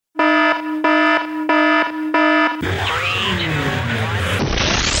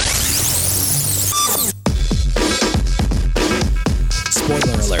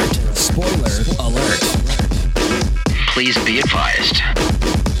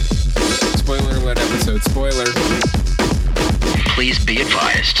episode spoiler. Please be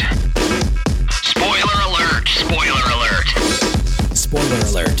advised. Spoiler alert! Spoiler alert! Spoiler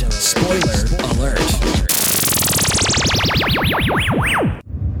alert. Spoiler alert.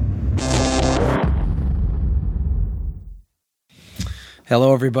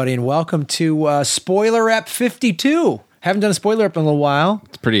 Hello, everybody, and welcome to Spoiler Ep 52. Haven't done a spoiler up in a little while.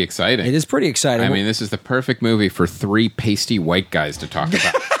 It's pretty exciting. It is pretty exciting. I mean, this is the perfect movie for three pasty white guys to talk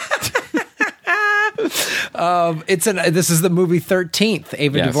about. This is the movie 13th,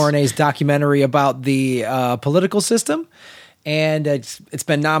 Ava DuVernay's documentary about the political system, and it's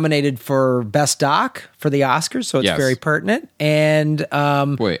been nominated for Best Doc for the Oscars, so it's very pertinent. And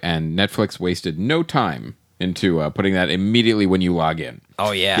and Netflix wasted no time into putting that immediately when you log in.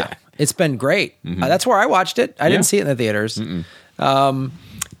 Oh yeah. It's been great. Mm-hmm. That's where I watched it. I didn't see it in the theaters.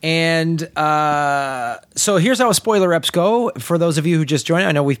 So here's how spoiler reps go. For those of you who just joined,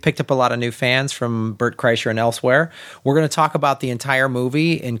 I know we've picked up a lot of new fans from Bert Kreischer and elsewhere. We're going to talk about the entire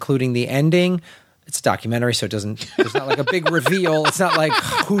movie, including the ending. It's a documentary, so there's not like a big reveal. It's not like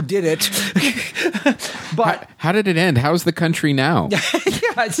who did it. But how did it end? How's the country now?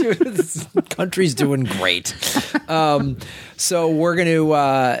 This country's doing great. So we're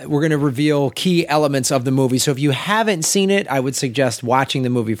gonna reveal key elements of the movie. So if you haven't seen it, I would suggest watching the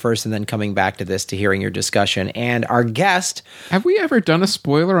movie first and then coming back to this to hearing your discussion. And our guest, have we ever done a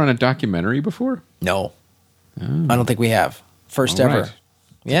spoiler on a documentary before? No, I don't think we have. First ever. Right.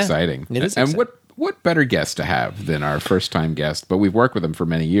 It's exciting. It is and exciting. What better guest to have than our first time guest? But we've worked with him for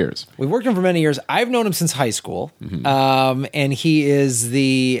many years. We've worked with him for many years. I've known him since high school, and he is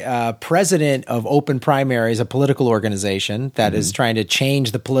the president of Open Primaries, a political organization that is trying to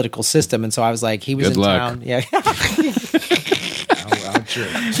change the political system. And so I was like, he was Good in luck. town. Yeah.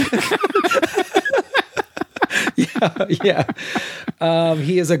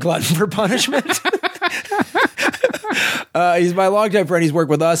 He is a glutton for punishment. He's my longtime friend. He's worked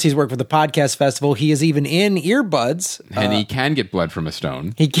with us. He's worked with the podcast festival. He is even in Earbuds. And he can get blood from a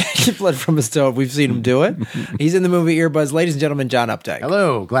stone. He can get blood from a stone. We've seen him do it. He's in the movie Earbuds. Ladies and gentlemen, John Opdycke.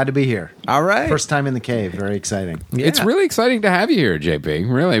 Hello. Glad to be here. All right. First time in the cave. Very exciting. Yeah. It's really exciting to have you here,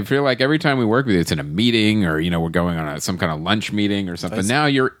 JP. Really, I feel like every time we work with you, it's in a meeting or, we're going on some kind of lunch meeting or something. Now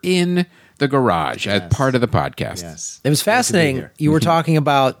you're in the garage as part of the podcast. Yes. It was fascinating. You were talking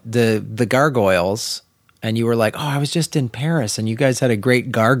about the gargoyles. And you were like, I was just in Paris, and you guys had a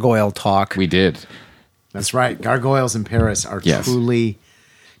great gargoyle talk. We did. That's right. Gargoyles in Paris are truly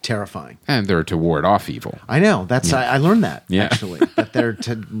terrifying. And they're to ward off evil. I know. I learned that, actually, that they're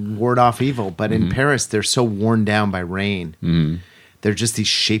to ward off evil. But in Paris, they're so worn down by rain. They're just these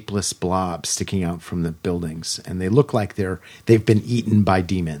shapeless blobs sticking out from the buildings. And they look like they've been eaten by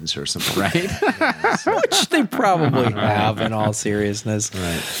demons or something. Right? Which they probably have, in all seriousness.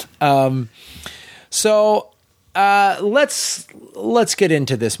 Right. So let's get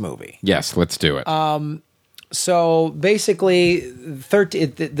into this movie. Yes, let's do it. So basically,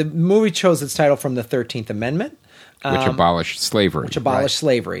 the movie chose its title from the 13th Amendment, which abolished slavery.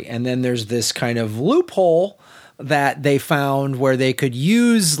 Slavery, and then there's this kind of loophole that they found where they could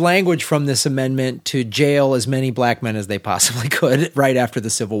use language from this amendment to jail as many black men as they possibly could right after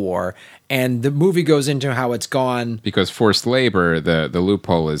the Civil War. And the movie goes into how it's gone. Because forced labor, the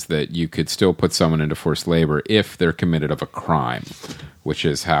loophole is that you could still put someone into forced labor if they're committed of a crime, which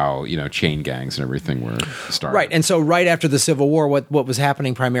is how, chain gangs and everything were started. Right. And so right after the Civil War, what was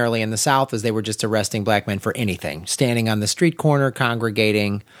happening primarily in the South is they were just arresting black men for anything, standing on the street corner,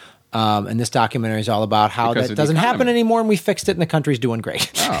 congregating. And this documentary is all about how that doesn't happen anymore, and we fixed it, and the country's doing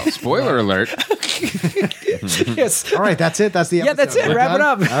great. Oh, spoiler alert. Yes. All right, that's it. That's the episode. Yeah, that's it. We're Wrap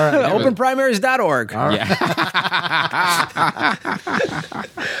done? it up. All right. Openprimaries.org. All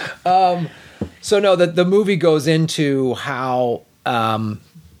right. So no, the movie goes into how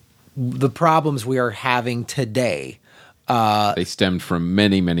the problems we are having today. They stemmed from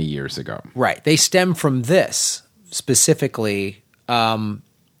many, many years ago. Right. They stem from this specifically,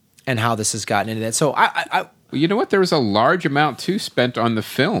 and how this has gotten into that. So You know what? There was a large amount, too, spent on the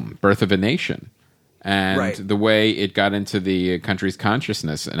film, Birth of a Nation. And the way it got into the country's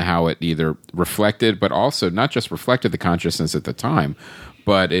consciousness and how it either reflected, but also not just reflected the consciousness at the time,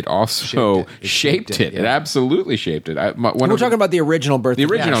 but it also shaped it. It absolutely shaped it. We're talking about the original Birth of a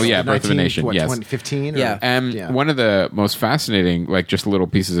Nation. The original, Birth of a Nation, yes. 2015? Yeah. And one of the most fascinating, just little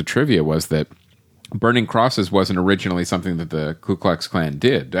pieces of trivia was that burning crosses wasn't originally something that the Ku Klux Klan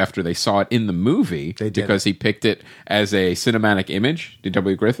did. After they saw it in the movie, because he picked it as a cinematic image,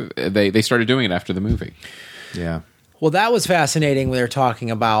 D.W. Griffith, they started doing it after the movie. Yeah. Well, that was fascinating when they're talking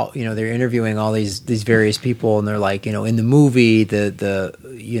about, they're interviewing all these various people, and they're like, in the movie, the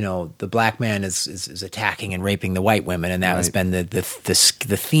the black man is attacking and raping the white women, and that has been the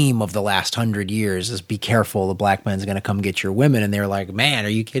theme of the last 100 years is be careful, the black man's going to come get your women. And they're like, man, are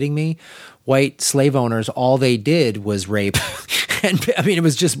you kidding me? White slave owners, all they did was rape. And I mean, it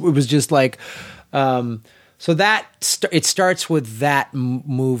was just like, so that it starts with that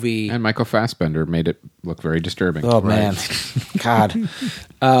movie. And Michael Fassbender made it look very disturbing. Oh man, God.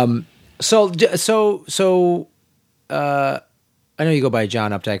 I know you go by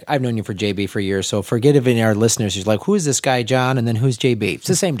John Opdycke. I've known you for JB for years, so forget if any of our listeners who's like, who is this guy, John, and then who's JB? It's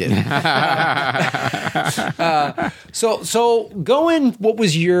the same dude. So going, what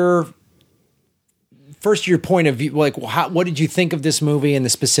was your point of view? Like, what did you think of this movie and the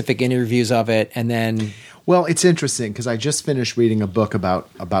specific interviews of it? And then, well, it's interesting because I just finished reading a book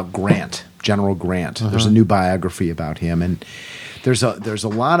about Grant, General Grant. There's a new biography about him, and there's a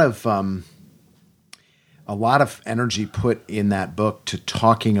lot of energy put in that book to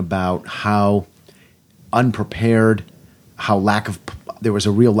talking about how unprepared, there was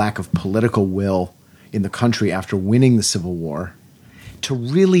a real lack of political will in the country after winning the Civil War to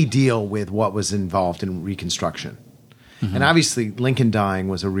really deal with what was involved in Reconstruction. Mm-hmm. And obviously Lincoln dying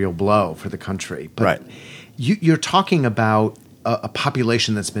was a real blow for the country. But you're talking about a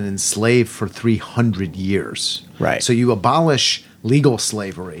population that's been enslaved for 300 years. Right. So you abolish legal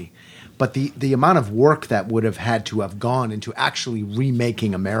slavery, but the amount of work that would have had to have gone into actually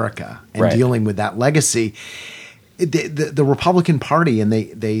remaking America and dealing with that legacy, the Republican Party, and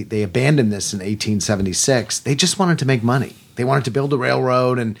they abandoned this in 1876. They just wanted to make money. They wanted to build a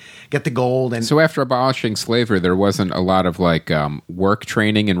railroad and get the gold. And so after abolishing slavery, there wasn't a lot of work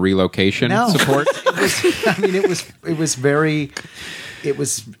training and relocation support. It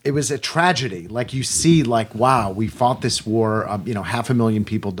was a tragedy. Like you see, wow, we fought this war. 500,000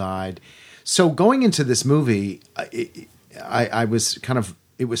 people died. So going into this movie, I was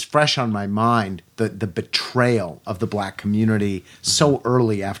it was fresh on my mind, the betrayal of the black community so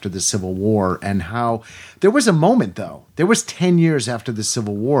early after the Civil War, and how there was a moment, though. There was 10 years after the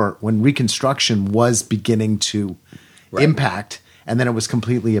Civil War when Reconstruction was beginning to impact, and then it was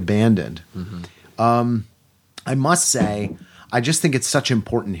completely abandoned. Mm-hmm. I must say, I just think it's such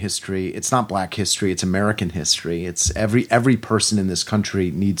important history. It's not black history, it's American history. It's every person in this country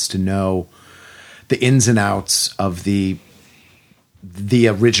needs to know the ins and outs of the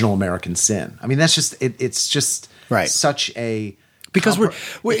original American sin. I mean, that's just it's just such a because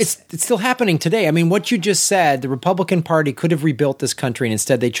it's still happening today. I mean, what you just said, the Republican Party could have rebuilt this country, and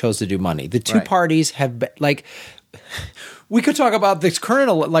instead they chose to do money. The two parties have been, we could talk about this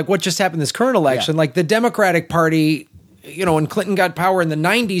current what just happened this current election. Like the Democratic Party, when Clinton got power in the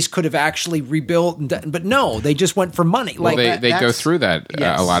 90s, could have actually rebuilt, but no, they just went for money. They go through that.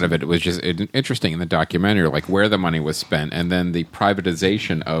 A lot of it was just interesting in the documentary, where the money was spent, and then the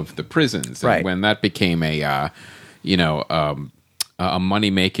privatization of the prisons. And when that became a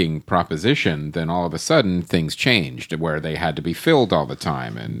money-making proposition, then all of a sudden things changed, where they had to be filled all the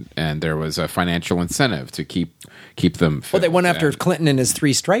time, and there was a financial incentive to keep them filled. Well, they went after Clinton and his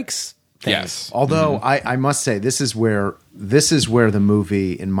 3 strikes. Yes. Although I must say this is where the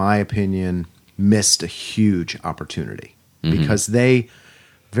movie, in my opinion, missed a huge opportunity, because they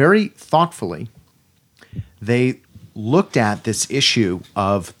very thoughtfully they looked at this issue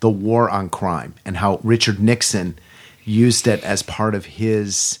of the war on crime and how Richard Nixon used it as part of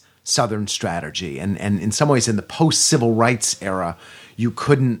his Southern strategy, and in some ways in the post-civil rights era, you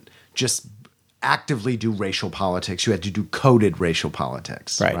couldn't just actively do racial politics. You had to do coded racial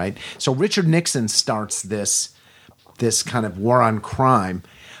politics, right? So Richard Nixon starts this kind of war on crime,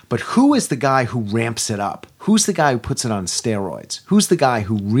 but who is the guy who ramps it up? Who's the guy who puts it on steroids? Who's the guy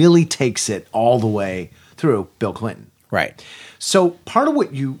who really takes it all the way through? Bill Clinton. Right. So part of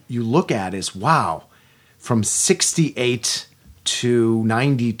what you look at is, wow, from 68 to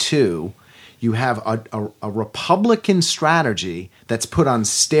 92, you have a Republican strategy that's put on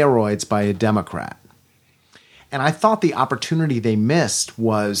steroids by a Democrat. And I thought the opportunity they missed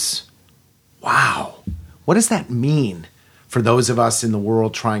was, wow, what does that mean for those of us in the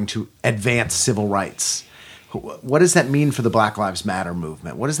world trying to advance civil rights? What does that mean for the Black Lives Matter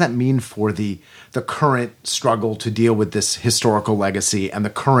movement? What does that mean for the current struggle to deal with this historical legacy and the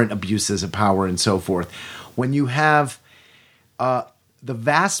current abuses of power and so forth? When you have the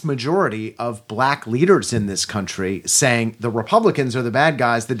vast majority of black leaders in this country saying the Republicans are the bad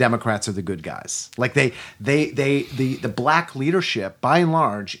guys, the Democrats are the good guys. Like the black leadership, by and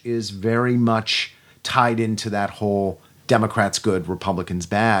large, is very much tied into that whole Democrats good, Republicans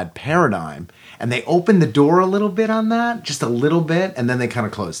bad paradigm. And they opened the door a little bit on that, just a little bit, and then they kind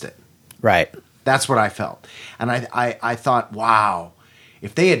of closed it. Right. That's what I felt. And I thought, wow,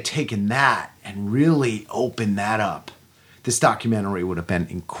 If they had taken that and really opened that up, this documentary would have been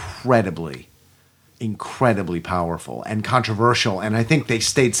incredibly powerful and controversial. And I think they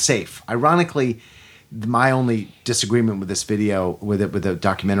stayed safe. Ironically, my only disagreement with this video, with the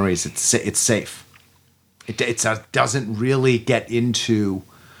documentary, is it's safe. It doesn't really get into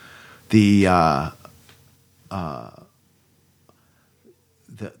the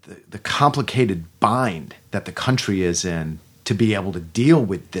complicated bind that the country is in to be able to deal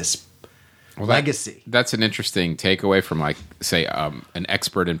with this legacy. That's an interesting takeaway from, like, say, an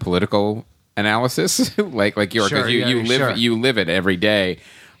expert in political analysis, like you are, because you live it every day.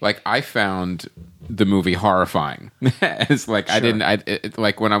 Like, I found the movie horrifying. It's like,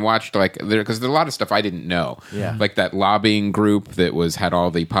 like when I watched, like, because there's a lot of stuff I didn't know. Yeah. Like that lobbying group that had all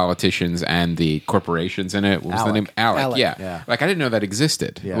the politicians and the corporations in it. What was the name? Alec. Yeah. Like, I didn't know that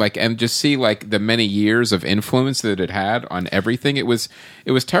existed. Yeah. Like, and just see, like, the many years of influence that it had on everything. It was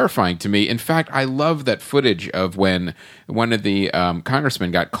terrifying to me. In fact, I love that footage of when one of the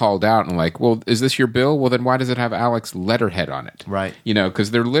congressmen got called out and, like, well, is this your bill? Well, then why does it have Alec's letterhead on it? Right. You know,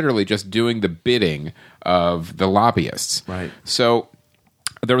 because they're literally just doing the bidding of the lobbyists. Right. So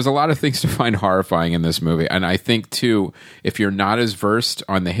there was a lot of things to find horrifying in this movie. And I think, too, if you're not as versed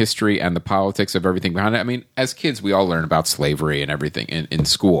on the history and the politics of everything behind it, I mean, as kids, we all learn about slavery and everything in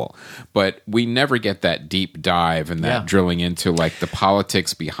school. But we never get that deep dive and that drilling into, like, the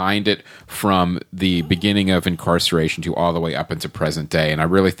politics behind it from the beginning of incarceration to all the way up into present day. And I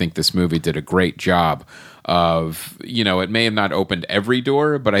really think this movie did a great job of, you know, it may have not opened every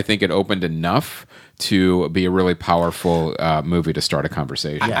door, but I think it opened enough to be a really powerful movie to start a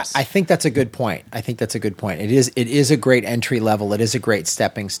conversation. Yes. I think that's a good point. It is a great entry level. It is a great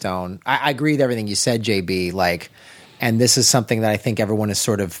stepping stone. I agree with everything you said, JB. Like, and this is something that I think everyone is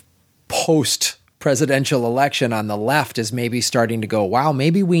sort of post presidential election on the left is maybe starting to go, wow,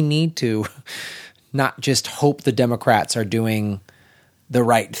 maybe we need to not just hope the Democrats are doing the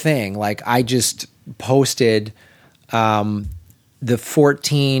right thing. Like, I just posted the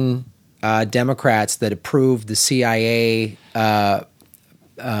 14 Democrats that approved the CIA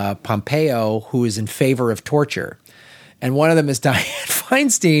Pompeo, who is in favor of torture. And one of them is Dianne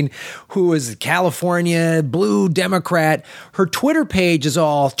Feinstein, who is a California blue Democrat. Her Twitter page is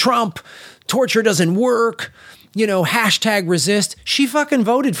all Trump, torture doesn't work, you know, hashtag resist. She fucking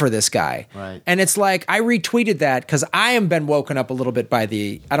voted for this guy. Right. And it's like, I retweeted that because I am been woken up a little bit by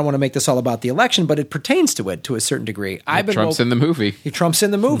I don't want to make this all about the election, but it pertains to it to a certain degree. Trump's in the movie. Trump's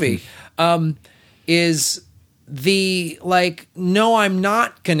in the movie. Is the, like, no, I'm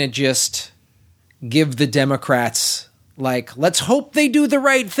not going to just give the Democrats, like, let's hope they do the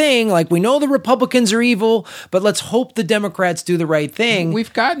right thing. Like, we know the Republicans are evil, but let's hope the Democrats do the right thing.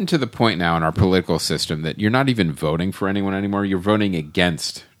 We've gotten to the point now in our political system that you're not even voting for anyone anymore. You're voting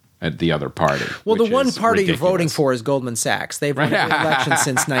against the other party. Well, the one party you're voting for is Goldman Sachs. They've won the election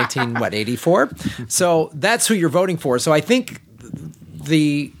since 84. So that's who you're voting for. So I think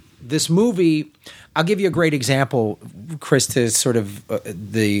this movie, I'll give you a great example, Chris, to sort of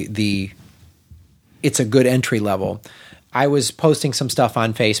it's a good entry level. I was posting some stuff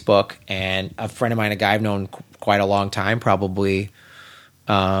on Facebook, and a friend of mine, a guy I've known quite a long time, probably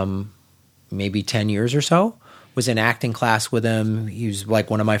maybe 10 years or so, was in acting class with him. He was like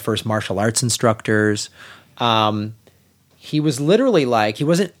one of my first martial arts instructors. He was literally like, he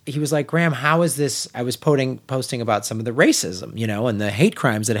was like, Graham, how is this? I was posting about some of the racism, you know, and the hate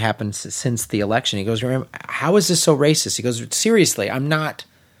crimes that happened since the election. He goes, Graham, how is this so racist? He goes, seriously, I'm not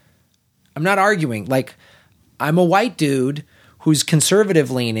arguing. Like, I'm a white dude who's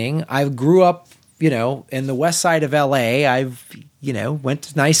conservative leaning. I grew up, you know, in the west side of LA. I've, you know, went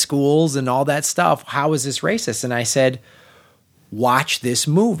to nice schools and all that stuff. How is this racist? And I said, watch this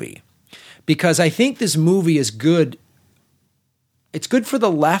movie, because I think this movie is good. It's good for the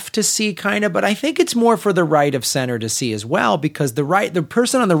left to see, kind of, but I think it's more for the right of center to see as well, because the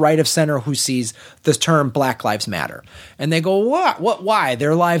person on the right of center who sees the term Black Lives Matter, and they go, what, why?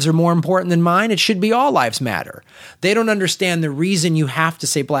 Their lives are more important than mine? It should be all lives matter. They don't understand the reason you have to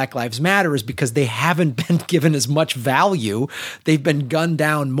say Black Lives Matter is because they haven't been given as much value. They've been gunned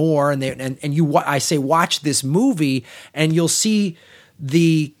down more, I say, watch this movie, and you'll see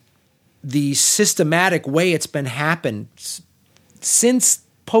the systematic way it's been happened since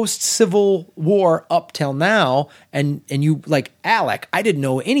post-Civil War up till now, and you, like, Alec, I didn't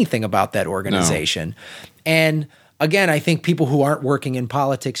know anything about that organization. No. And again, I think people who aren't working in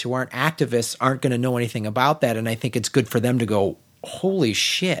politics, who aren't activists, aren't going to know anything about that, and I think it's good for them to go, holy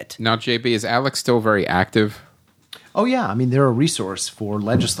shit. Now, JB, is Alec still very active? Oh, yeah. I mean, they're a resource for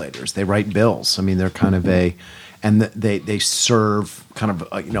legislators. They write bills. I mean, they're kind of and they serve kind of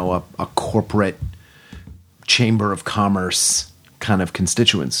a corporate chamber of commerce kind of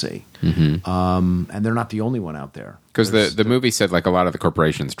constituency. And they're not the only one out there. Because the movie said like a lot of the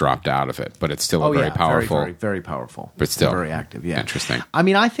corporations dropped out of it, but it's still a very powerful, very, very powerful, but still very active. Yeah, interesting. I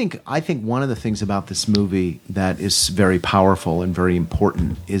mean, I think one of the things about this movie that is very powerful and very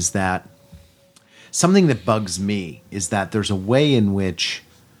important is that something that bugs me is that there's a way in which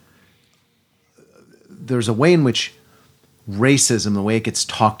racism, the way it gets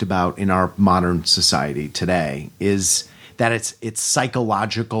talked about in our modern society today, is that it's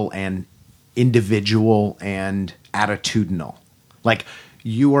psychological and individual and attitudinal. Like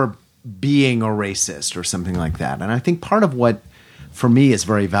you are being a racist or something like that. And I think part of what, for me, is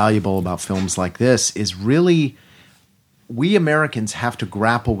very valuable about films like this is really we Americans have to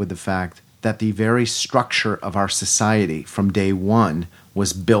grapple with the fact that the very structure of our society from day one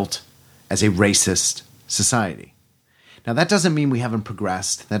was built as a racist society. Now, that doesn't mean we haven't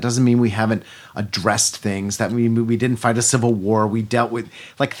progressed. That doesn't mean we haven't addressed things. That mean we didn't fight a civil war. We dealt with,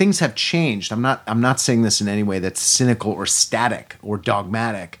 like, things have changed. I'm not saying this in any way that's cynical or static or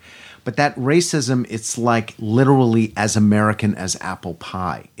dogmatic, but that racism, it's like literally as American as apple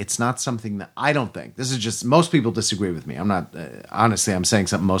pie. It's not something that I don't think. This is just, most people disagree with me. I'm not, honestly, I'm saying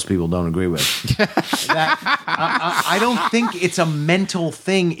something most people don't agree with. I don't think it's a mental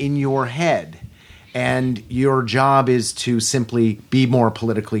thing in your head. And your job is to simply be more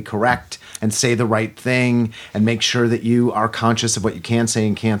politically correct and say the right thing and make sure that you are conscious of what you can say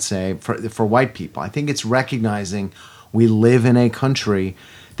and can't say for white people. I think it's recognizing we live in a country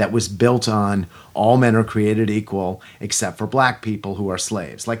that was built on all men are created equal except for black people who are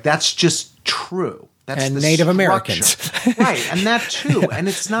slaves. Like, that's just true. That's and the Native structure. Americans. Right, and that too. And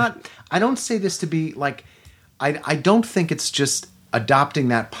it's not, I don't say this to be like, I don't think it's just adopting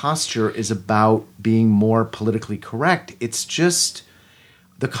that posture is about being more politically correct. It's just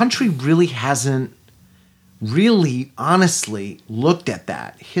the country really hasn't really honestly looked at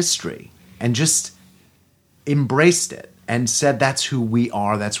that history and just embraced it and said that's who we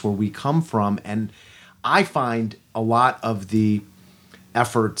are, that's where we come from. And I find a lot of the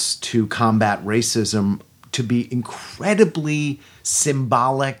efforts to combat racism to be incredibly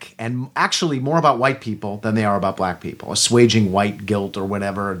symbolic and actually more about white people than they are about black people, assuaging white guilt or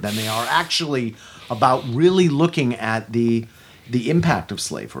whatever, than they are actually about really looking at the impact of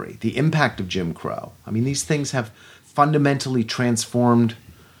slavery, the impact of Jim Crow. I mean, these things have fundamentally transformed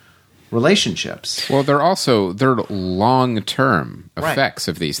relationships. Well, they're long-term effects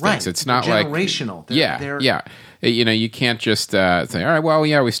of these things. Right. It's not they're like generational. Yeah. You can't just say, all right, well,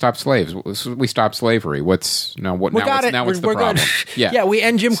 yeah, we stopped slaves. We stopped slavery. What's the problem? Yeah, we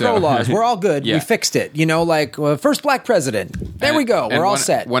end Jim Crow laws. We're all good. Yeah. We fixed it. First black president. There we go. We're all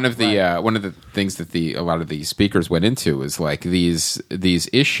set. One of the things that a lot of the speakers went into is like these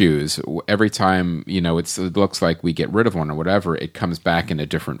issues. Every time it looks like we get rid of one or whatever, it comes back in a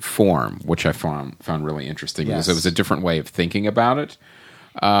different form, which I found really interesting because it was a different way of thinking about it.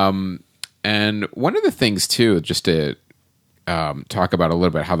 And one of the things, too, just to talk about a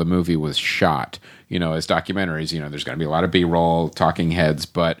little bit how the movie was shot, as documentaries, there's going to be a lot of B-roll, talking heads,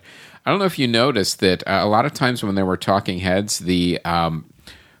 but I don't know if you noticed that a lot of times when there were talking heads, the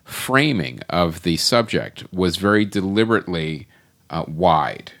framing of the subject was very deliberately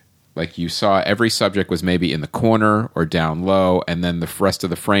wide. Like you saw every subject was maybe in the corner or down low, and then the rest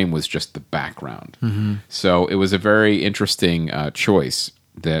of the frame was just the background. Mm-hmm. So it was a very interesting choice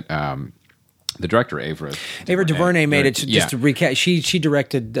that the director, Ava DuVernay made it. Just to recap, she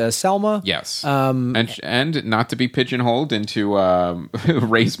directed Selma. Yes, and not to be pigeonholed into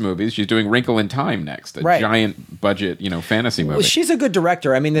race movies, she's doing Wrinkle in Time next, a giant budget, fantasy movie. Well, she's a good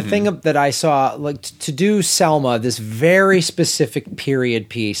director. I mean, the thing that I saw, like to do Selma, this very specific period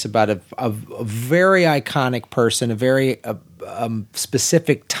piece about a very iconic person, a very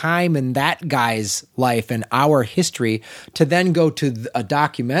specific time in that guy's life and our history, to then go to a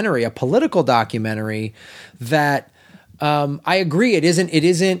documentary, a political documentary that I agree it isn't,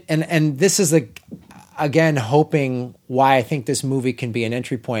 and this is again hoping why I think this movie can be an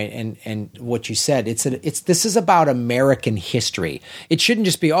entry point. And what you said, this is about American history. It shouldn't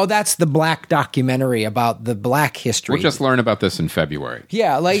just be, that's the black documentary about the black history. We'll just learn about this in February.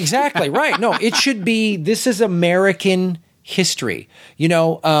 Yeah, like exactly right. No, it should be, this is American history.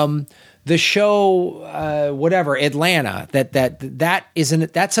 the show, whatever, Atlanta,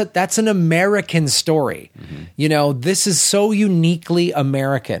 that's an American story. You know, this is so uniquely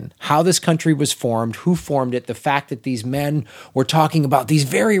American, how this country was formed, who formed it, the fact that these men were talking about these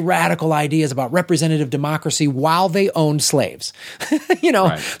very radical ideas about representative democracy while they owned slaves. You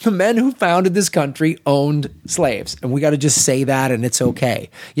know, the men who founded this country owned slaves, and we got to just say that, and it's okay.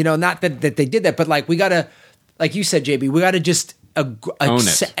 You know, not that they did that, but like we got to, like you said, JB, we got to just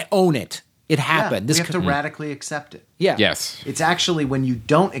own it. It happened. We have to radically accept it. Yeah. Yes. It's actually when you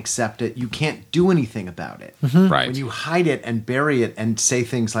don't accept it, you can't do anything about it. Right. When you hide it and bury it and say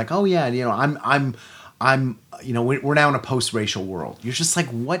things like, "Oh yeah, you know, I'm, you know, we're now in a post-racial world." You're just like,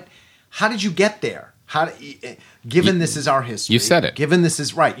 "What? How did you get there? Given this is our history, you said it. Given this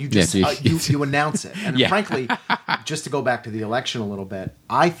is right, you just you announce it." And frankly, just to go back to the election a little bit,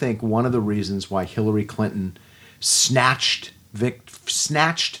 I think one of the reasons why Hillary Clinton snatched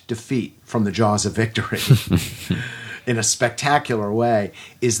defeat from the jaws of victory in a spectacular way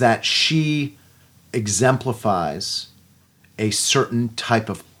is that she exemplifies a certain type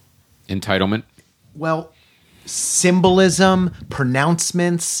of entitlement. Well, symbolism,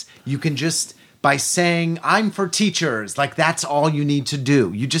 pronouncements. You can just, by saying I'm for teachers, like that's all you need to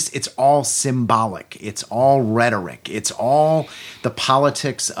do. It's all symbolic. It's all rhetoric. It's all the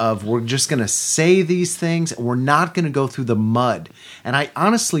politics of we're just going to say these things. We're not going to go through the mud. And I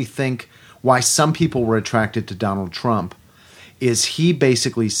honestly think why some people were attracted to Donald Trump is he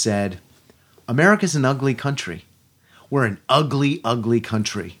basically said, America's an ugly country. We're an ugly, ugly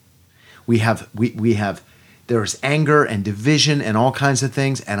country. There's anger and division and all kinds of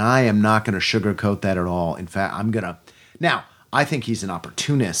things, and I am not going to sugarcoat that at all. In fact, Now, I think he's an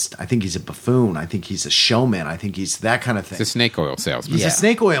opportunist. I think he's a buffoon. I think he's a showman. I think he's that kind of thing. He's a snake oil salesman. He's a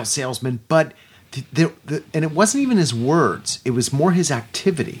snake oil salesman, but and it wasn't even his words. It was more his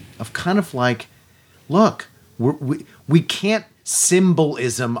activity of kind of like, look, we can't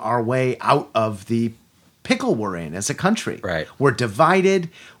symbolism our way out of the pickle we're in as a country. Right. We're divided.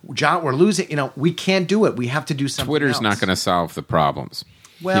 We're losing. You know, we can't do it. We have to do something Twitter's else. not going to solve the problems.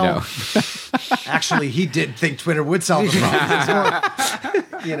 Well, you know. Actually, he did think Twitter would solve the problem.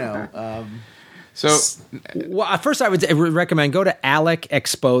 You know. So, well, first I would recommend go to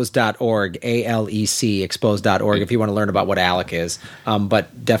alecexposed.org, ALEC exposed.org if you want to learn about what ALEC is.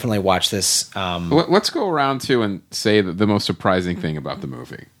 But definitely watch this. Let's go around to and say the most surprising thing about the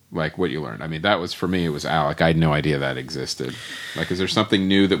movie. Like what you learned. I mean, that was for me. It was Alec. I had no idea that existed. Like, is there something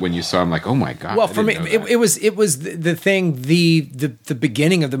new that when you saw him, like, oh my god? Well, for me, it was the thing. The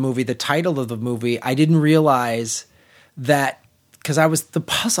beginning of the movie, the title of the movie. I didn't realize that because I was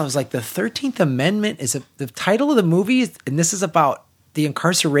like, the 13th Amendment is the title of the movie, and this is about the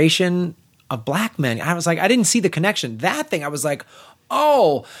incarceration of black men. I was like, I didn't see the connection. That thing, I was like,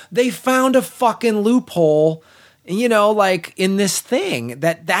 oh, they found a fucking loophole. You know, like in this thing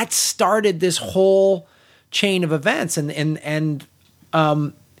that started this whole chain of events, and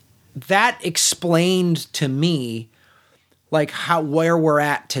that explained to me like where we're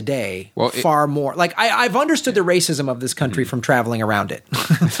at today. Well, far more. Like I've understood the racism of this country from traveling around it.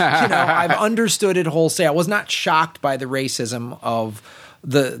 You know, I've understood it wholesale. I was not shocked by the racism of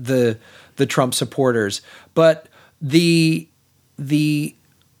the Trump supporters, but the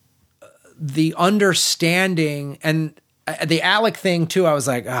understanding and the Alec thing too, I was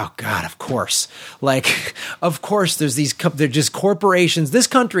like, oh God, of course. Like, of course they're just corporations. This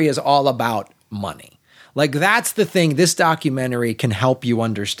country is all about money. Like that's the thing this documentary can help you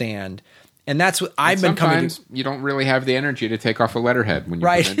understand. And that's what I've been coming to. You don't really have the energy to take off a letterhead when you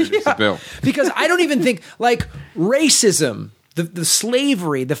introduce a bill. Because I don't even think like racism, the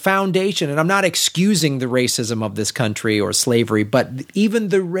slavery, the foundation, and I'm not excusing the racism of this country or slavery, but even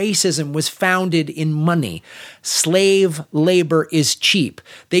the racism was founded in money. Slave labor is cheap.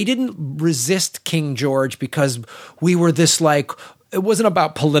 They didn't resist King George because we were this like, it wasn't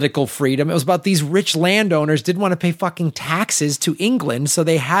about political freedom. It was about these rich landowners didn't want to pay fucking taxes to England, so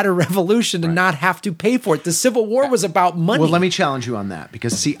they had a revolution to not have to pay for it. The Civil War was about money. Well, let me challenge you on that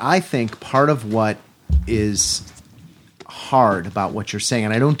because, see, I think part of what is hard about what you're saying,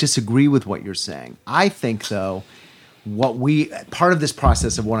 and I don't disagree with what you're saying. I think, though, part of this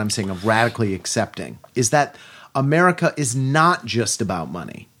process of what I'm saying of radically accepting is that America is not just about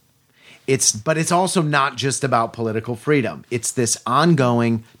money. But it's also not just about political freedom. It's this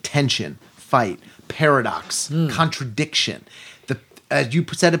ongoing tension, fight, paradox, contradiction. As you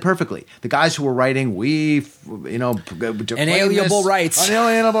said it perfectly, the guys who were writing, inalienable rights,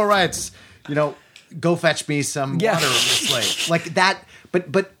 go fetch me some water, slave, like that.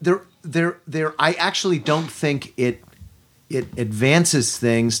 But I actually don't think it it advances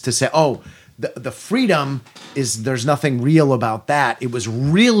things to say, oh, the freedom is, there's nothing real about that. It was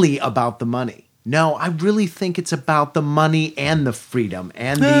really about the money. No, I really think it's about the money and the freedom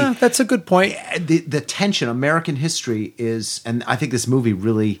and that's a good point. The tension. American history is, and I think this movie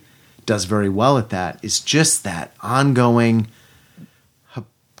really does very well at that, is just that ongoing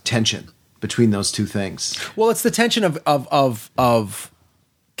tension between those two things. Well, it's the tension of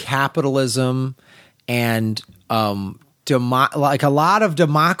capitalism and like a lot of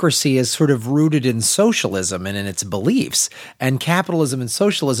democracy is sort of rooted in socialism and in its beliefs, and capitalism and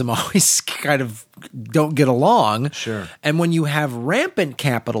socialism always kind of don't get along. Sure. And when you have rampant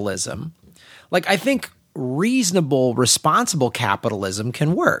capitalism, like I think reasonable, responsible capitalism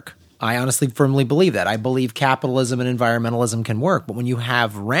can work. I honestly firmly believe that. I believe capitalism and environmentalism can work. But when you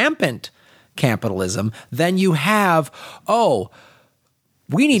have rampant capitalism, then you have,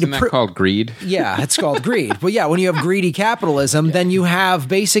 we need Isn't that called greed? Yeah, it's called greed. But yeah, when you have greedy capitalism, then you have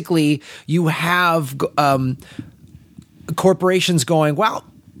corporations going, well,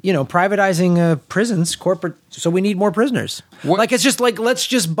 privatizing prisons, so we need more prisoners. What? Like it's just like, let's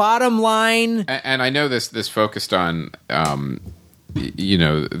just bottom line. And I know this focused on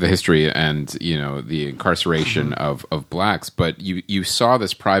the history and the incarceration of blacks, but you saw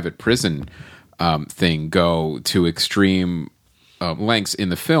this private prison thing go to extreme lengths in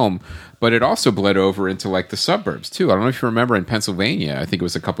the film, but it also bled over into like the suburbs too. I don't know if you remember in Pennsylvania, I think it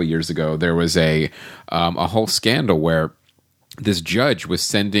was a couple years ago, there was a whole scandal where this judge was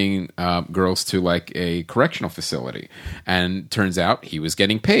sending girls to like a correctional facility, and turns out he was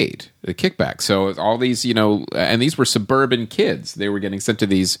getting paid a kickback. So all these, and these were suburban kids. They were getting sent to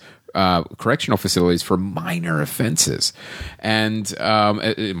these correctional facilities for minor offenses. And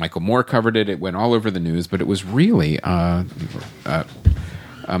Michael Moore covered it. It went all over the news, but it was really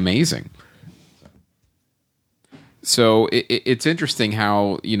amazing. So it's interesting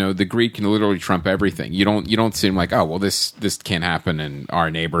how the greed can literally trump everything. You don't seem like, oh well, this can't happen in our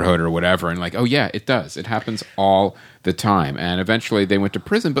neighborhood or whatever, and like, oh yeah, it does. It happens all the time. And eventually they went to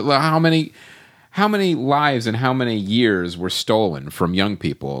prison. But how many lives and how many years were stolen from young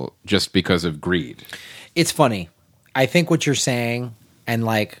people just because of greed? It's funny. I think what you're saying, and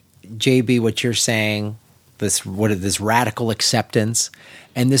like JB, what you're saying, this radical acceptance.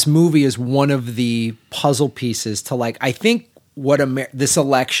 And this movie is one of the puzzle pieces to like, I think this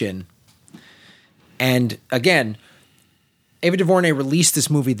election, and again, Ava DuVernay released this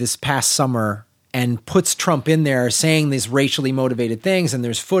movie this past summer and puts Trump in there saying these racially motivated things, and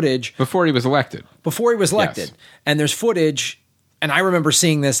there's footage. Before he was elected. Yes. And there's footage, and I remember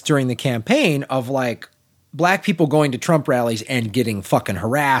seeing this during the campaign of like black people going to Trump rallies and getting fucking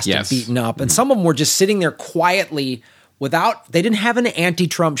harassed and beaten up. And some of them were just sitting there quietly they didn't have an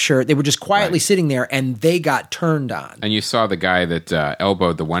anti-Trump shirt. They were just quietly sitting there, and they got turned on. And you saw the guy that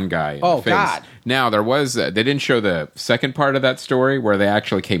elbowed the one guy in the face. God. Now, there was they didn't show the second part of that story where they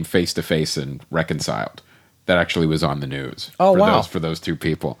actually came face-to-face and reconciled. That actually was on the news. Oh, wow. For those two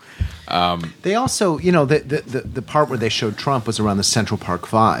people. They also, the part where they showed Trump was around the Central Park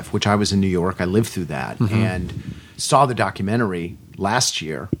 5, which I was in New York. I lived through that and saw the documentary last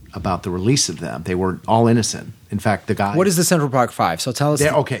year about the release of them. They were all innocent. In fact, the guy... What is the Central Park 5? So tell us...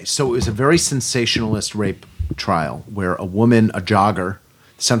 Okay, so it was a very sensationalist rape trial where a woman, a jogger,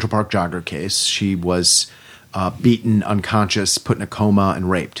 Central Park jogger case, she was beaten, unconscious, put in a coma, and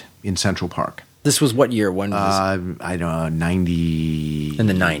raped in Central Park. This was what year? When was I don't know, 90... In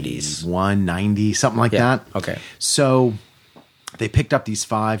the 90s. 90, something like that. Okay. So they picked up these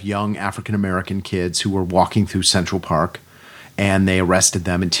 5 young African-American kids who were walking through Central Park, and they arrested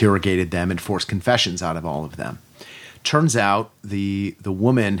them, interrogated them, and forced confessions out of all of them. Turns out the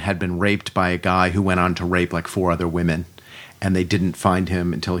woman had been raped by a guy who went on to rape like 4 other women, and they didn't find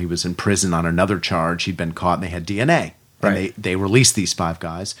him until he was in prison on another charge. He'd been caught, and they had DNA. And they released these 5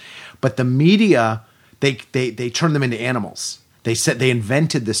 guys. But the media, they turned them into animals. They said they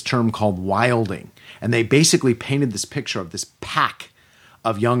invented this term called wilding, and they basically painted this picture of this pack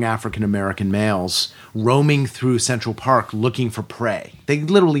of young African-American males roaming through Central Park looking for prey. They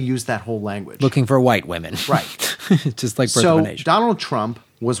literally used that whole language. Looking for white women. Right. Just like Birth of a Nation. Donald Trump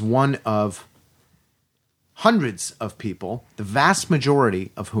was one of hundreds of people, the vast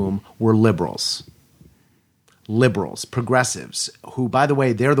majority of whom were liberals, progressives, who, by the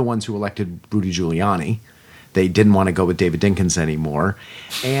way, they're the ones who elected Rudy Giuliani. They didn't want to go with David Dinkins anymore.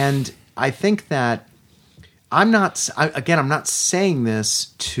 And I think that I'm not saying this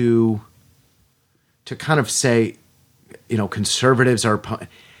to kind of say, conservatives are.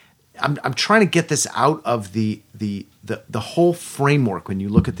 I'm trying to get this out of the whole framework when you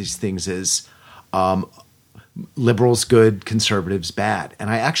look at these things is liberals good, conservatives bad. And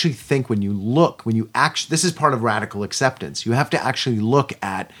I actually think this is part of radical acceptance. You have to actually look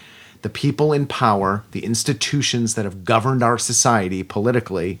at the people in power, the institutions that have governed our society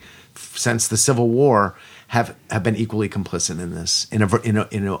politically since the Civil War have been equally complicit in this in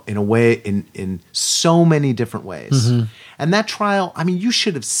a way, in so many different ways. Mm-hmm. And that trial, I mean, you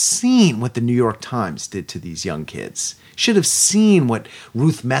should have seen what the New York Times did to these young kids. Should have seen what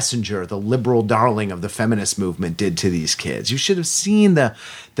Ruth Messenger, the liberal darling of the feminist movement, did to these kids. You should have seen the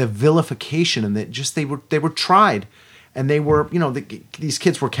vilification, and that just they were tried, and they were, these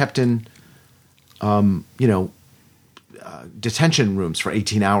kids were kept in detention rooms for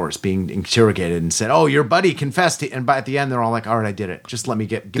 18 hours being interrogated and said, "Oh, your buddy confessed," and at the end they're all like, "All right, I did it. Just let me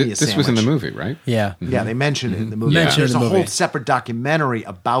give me a sandwich." This was in the movie, right? Yeah. Mm-hmm. Yeah, they mentioned it in the movie. Yeah. There's a whole separate documentary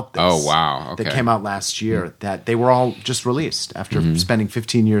about this. Oh, wow. Okay. That came out last year that they were all just released after spending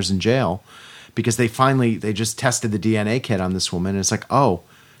 15 years in jail because they just tested the DNA kit on this woman, and it's like, "Oh,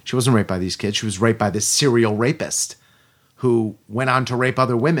 she wasn't raped by these kids. She was raped by this serial rapist who went on to rape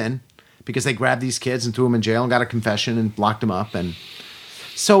other women because they grabbed these kids and threw them in jail and got a confession and locked them up." And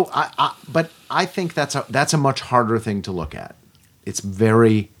so, but I think that's a much harder thing to look at. It's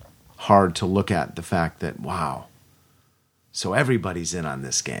very hard to look at the fact that, wow, so everybody's in on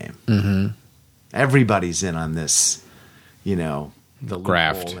this game. Mm-hmm. Everybody's in on this, the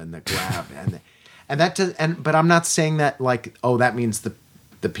graft loophole and the grab and that does. But I'm not saying that like, oh, that means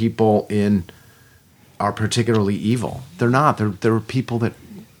the people in are particularly evil. They're not. They're people that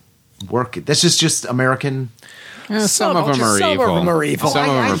work. This is just American. Some of them are evil. Some of them are evil. Some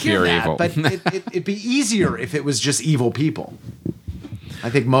of them are pure that, evil. But it'd be easier if it was just evil people. I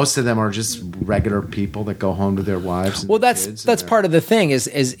think most of them are just regular people that go home to their wives. And that's part of the thing is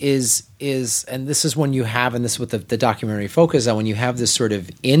and this is when you have, and this is what the documentary focuses on, when you have this sort of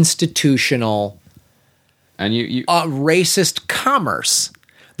institutional and you racist commerce.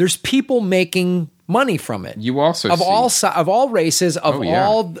 There's people making money from it. You also of all races, of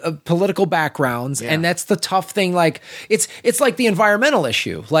all political backgrounds, Yeah. and that's the tough thing. Like it's like the environmental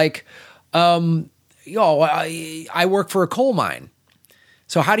issue. Like, I work for a coal mine.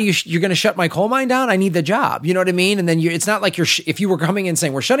 So how do you're going to shut my coal mine down? I need the job. You know what I mean? And then it's not like if you were coming in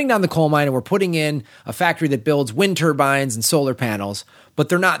saying we're shutting down the coal mine and we're putting in a factory that builds wind turbines and solar panels, but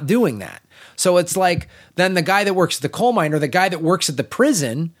they're not doing that. So it's like then the guy that works at the coal mine or the guy that works at the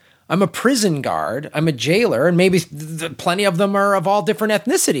prison. I'm a prison guard. I'm a jailer, and maybe plenty of them are of all different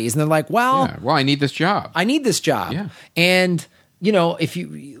ethnicities. And they're like, well, I need this job. Yeah. And if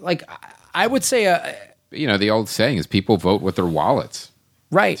you like, I would say, the old saying is people vote with their wallets.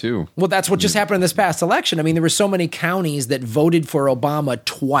 Right. Too. Well, that's what just happened in this past election. I mean, there were so many counties that voted for Obama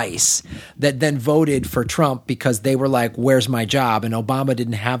twice that then voted for Trump because they were like, where's my job? And Obama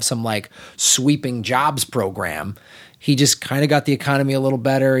didn't have some like sweeping jobs program. He just kind of got the economy a little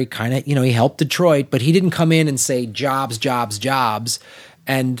better. He kind of, he helped Detroit, but he didn't come in and say jobs, jobs, jobs.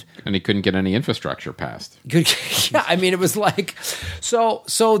 And he couldn't get any infrastructure passed. Yeah, I mean, it was like, so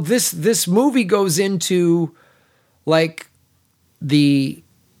this movie goes into like the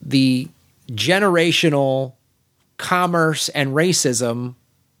generational commerce and racism.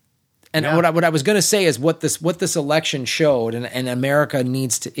 And what I was going to say is what this election showed, and America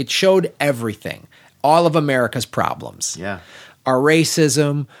it showed everything, all of America's problems. Yeah. Our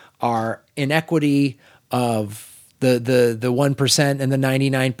racism, our inequity of the 1% and the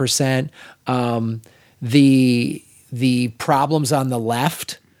 99%, the problems on the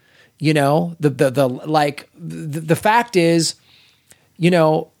left, the fact is,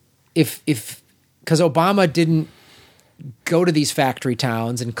 if because Obama didn't go to these factory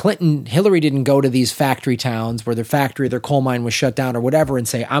towns, and Hillary didn't go to these factory towns where their coal mine was shut down or whatever and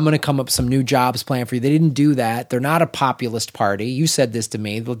say, I'm going to come up with some new jobs plan for you. They didn't do that. They're not a populist party. You said this to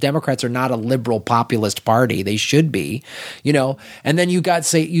me. The Democrats are not a liberal populist party. They should be, and then you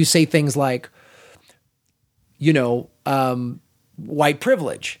say things like, white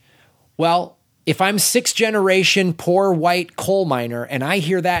privilege. Well, if I'm sixth generation poor white coal miner and I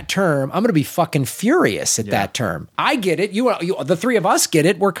hear that term, I'm going to be fucking furious at that term. I get it. You, the three of us get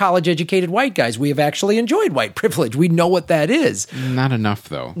it. We're college educated white guys. We have actually enjoyed white privilege. We know what that is. Not enough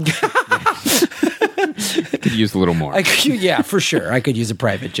though. I could use a little more. Yeah, for sure. I could use a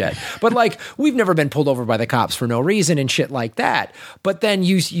private jet. But like, we've never been pulled over by the cops for no reason and shit like that. But then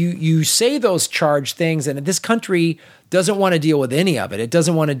you say those charged things, and this country doesn't want to deal with any of it. It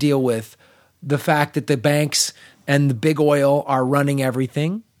doesn't want to deal with the fact that the banks and the big oil are running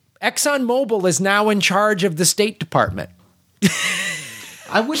everything. ExxonMobil is now in charge of the State Department.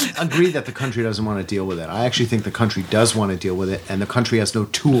 I wouldn't agree that the country doesn't want to deal with it. I actually think the country does want to deal with it, and the country has no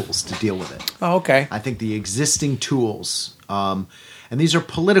tools to deal with it. Oh, okay. I think the existing tools, and these are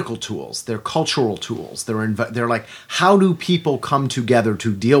political tools, they're cultural tools. They're like, how do people come together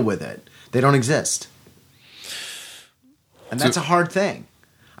to deal with it? They don't exist. And that's a hard thing.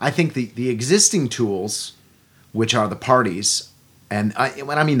 I think the existing tools, which are the parties, and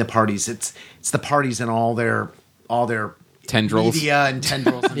when I mean the parties, it's the parties and all their tendrils, media and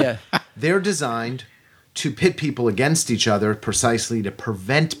tendrils. Yeah, they're designed to pit people against each other precisely to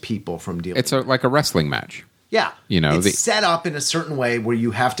prevent people from dealing. It's like a wrestling match. Yeah, it's set up in a certain way where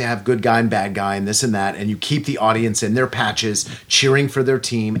you have to have good guy and bad guy and this and that, and you keep the audience in their patches, cheering for their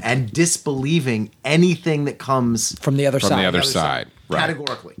team and disbelieving anything that comes from the other side. From the other side. Right.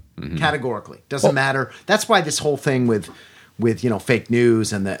 Categorically, doesn't matter. That's why this whole thing with fake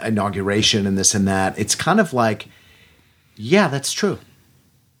news and the inauguration and this and that, it's kind of like, yeah, that's true.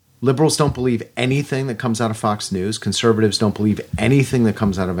 Liberals don't believe anything that comes out of Fox News. Conservatives don't believe anything that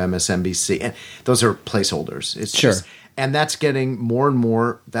comes out of MSNBC. And those are placeholders. It's sure. And that's getting more and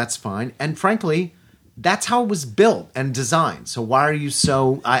more. That's fine. And frankly, that's how it was built and designed. So why are you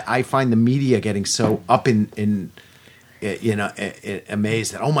so? I find the media getting so up in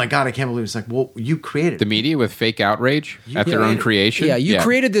amazed that, oh my God, I can't believe it. It's like, well, you created the media with fake outrage at their own creation. Yeah, you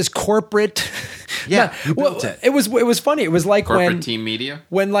created this corporate. Yeah, you built it. It was funny. It was like corporate team media.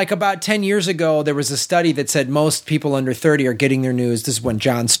 When like about 10 years ago, there was a study that said most people under 30 are getting their news. This is when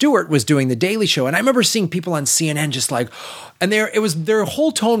Jon Stewart was doing The Daily Show, and I remember seeing people on CNN just like, and their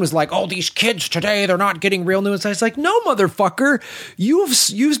whole tone was like, oh, these kids today, they're not getting real news. I was like, no, motherfucker,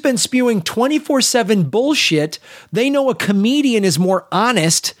 you've been spewing 24/7 bullshit. They know a comedian is more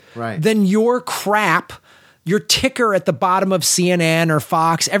honest than your crap. Your ticker at the bottom of CNN or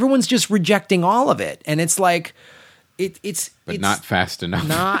Fox, everyone's just rejecting all of it, and it's like, it's not fast enough.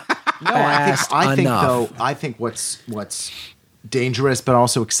 Not I think what's dangerous but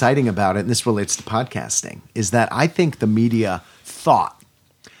also exciting about it, and this relates to podcasting, is that I think the media thought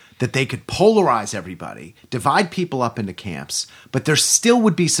that they could polarize everybody, divide people up into camps, but there still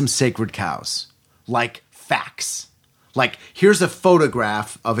would be some sacred cows, like facts. Like, here's a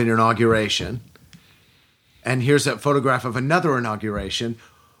photograph of an inauguration. And here's a photograph of another inauguration.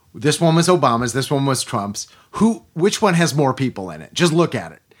 This one was Obama's. This one was Trump's. Which one has more people in it? Just look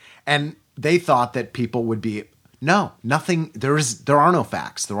at it. And they thought that people would be nothing. There are no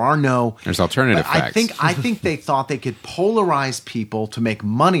facts. There's alternative facts. I think they thought they could polarize people to make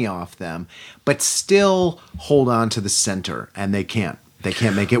money off them, but still hold on to the center, and they can't. They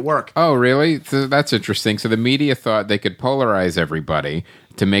can't make it work. Oh, really? So that's interesting. So the media thought they could polarize everybody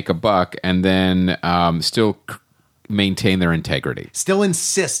to make a buck, and then still maintain their integrity. Still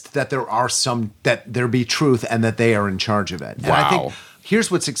insist that there be truth and that they are in charge of it. Wow. And I think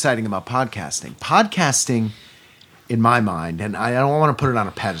here's what's exciting about podcasting. Podcasting, in my mind, and I don't want to put it on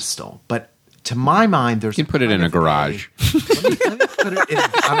a pedestal, but to my mind, there's you can put it in a garage. Let me put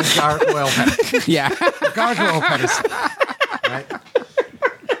it on a gargoyle pedestal. Yeah, a gargoyle pedestal. Right.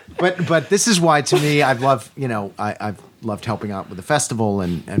 But this is why, to me, I've loved helping out with the festival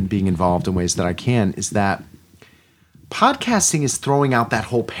and being involved in ways that I can, is that podcasting is throwing out that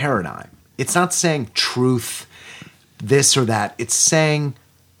whole paradigm. It's not saying truth, this or that. It's saying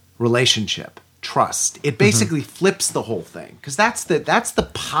relationship, trust. It basically flips the whole thing, because that's the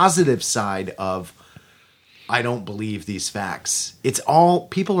positive side of I don't believe these facts. It's all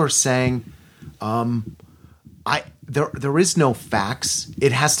people are saying. There is no facts.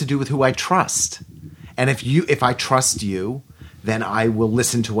 It has to do with who I trust. And if I trust you, then I will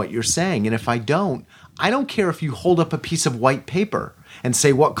listen to what you're saying. And if I don't care if you hold up a piece of white paper and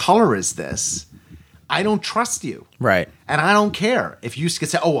say, what color is this? I don't trust you. Right. And I don't care if you could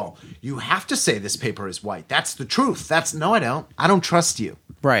say, oh, well, you have to say this paper is white. That's the truth. No, I don't. I don't trust you.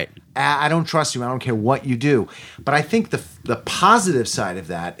 Right. I don't trust you. I don't care what you do. But I think the positive side of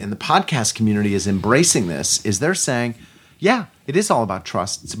that, and the podcast community is embracing this, is they're saying, yeah, it is all about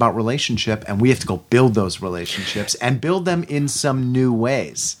trust. It's about relationship, and we have to go build those relationships and build them in some new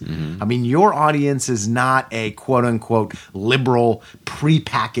ways. Mm-hmm. I mean, your audience is not a quote-unquote liberal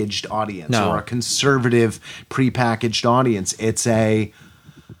prepackaged audience or a conservative prepackaged audience. It's a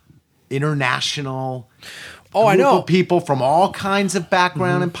international group of people from all kinds of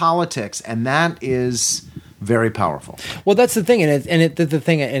background in politics, and that is very powerful. Well, that's the thing, and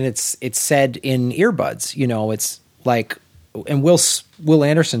it's said in earbuds. You know, it's like, and Will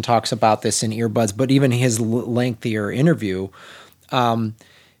Anderson talks about this in Earbuds, but even his lengthier interview,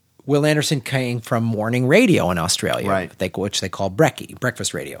 Will Anderson came from morning radio in Australia, right? Which they call brekkie,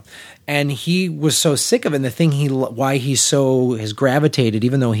 breakfast radio, and he was so sick of it. And the thing why has gravitated,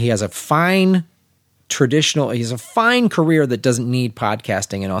 even though he has a fine career that doesn't need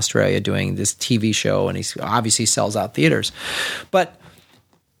podcasting in Australia, doing this TV show, and he's obviously sells out theaters, but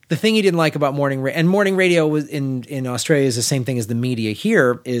the thing he didn't like about morning radio was in Australia is the same thing as the media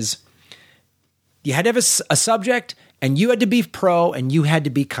here is you had to have a subject. And you had to be pro and you had to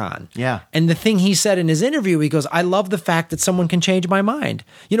be con. Yeah. And the thing he said in his interview, he goes, I love the fact that someone can change my mind.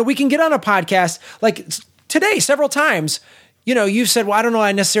 We can get on a podcast like today several times. You've said, well, I don't know,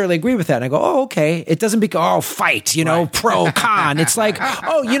 I necessarily agree with that. And I go, oh, okay. It doesn't become, fight, pro, con. It's like,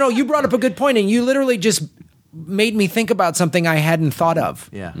 oh, you brought up a good point and you literally just made me think about something I hadn't thought of.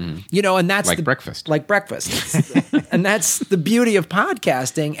 Yeah. And that's breakfast. Like breakfast. And that's the beauty of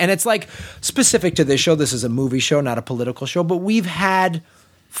podcasting. And it's like specific to this show. This is a movie show, not a political show, but we've had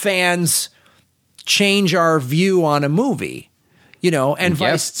fans change our view on a movie. And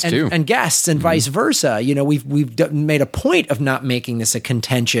guests too. And guests and vice versa. We've made a point of not making this a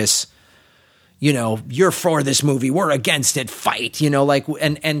contentious, you're for this movie, we're against it, fight,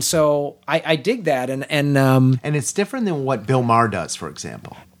 and so I dig that. And it's different than what Bill Maher does, for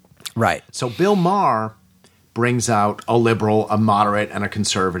example. Right. So Bill Maher brings out a liberal, a moderate, and a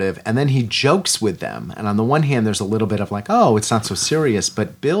conservative, and then he jokes with them. And on the one hand, there's a little bit of like, oh, it's not so serious,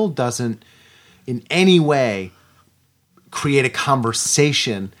 but Bill doesn't in any way create a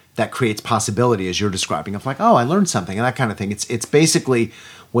conversation that creates possibility, as you're describing, of like, oh, I learned something, and that kind of thing. It's basically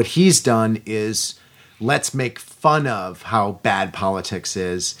what he's done is let's make fun of how bad politics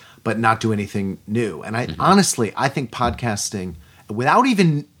is, but not do anything new. And I honestly, I think podcasting, without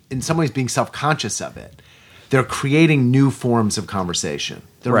even in some ways being self-conscious of it, they're creating new forms of conversation.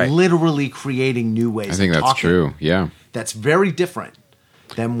 They're literally creating new ways of talking. I think that's true, yeah. That's very different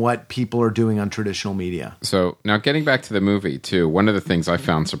than what people are doing on traditional media. So now getting back to the movie, too, one of the things I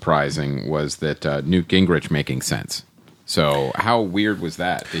found surprising was that Newt Gingrich making sense. So how weird was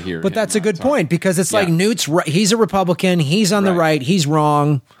that to hear? But that's a good point, because it's like Newt's he's a Republican, he's on the right, he's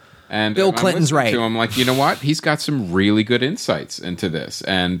wrong. And Bill Clinton's right. I'm like, you know what? He's got some really good insights into this.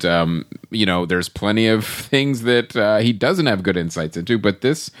 And, there's plenty of things that he doesn't have good insights into. But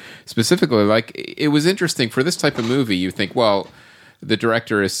this specifically, like, it was interesting. For this type of movie, you think, well, the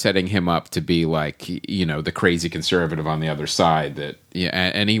director is setting him up to be like, the crazy conservative on the other side.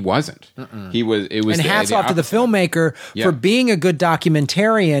 And he wasn't. He was. It was. And hats off to the filmmaker for being a good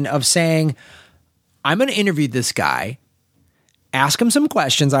documentarian of saying, I'm going to interview this guy. Ask him some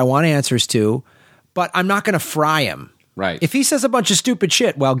questions I want answers to, but I'm not going to fry him. Right. If he says a bunch of stupid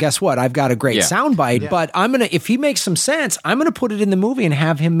shit, well, guess what? I've got a great soundbite, but if he makes some sense, I'm going to put it in the movie and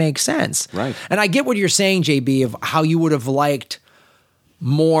have him make sense. Right. And I get what you're saying, JB, of how you would have liked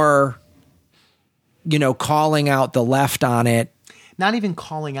more, calling out the left on it. Not even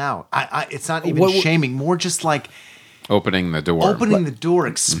calling out. It's not even shaming. More just like opening the door. The door,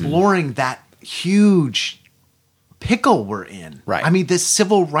 exploring that huge pickle we're in. Right. I mean, this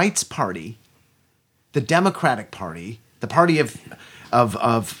civil rights party, the Democratic Party, the party of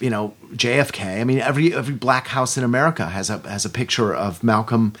JFK. I mean, every black house in America has a picture of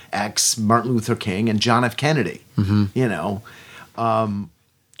Malcolm X, Martin Luther King, and John F. Kennedy. John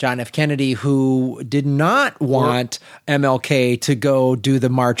F. Kennedy, who did not want MLK to go do the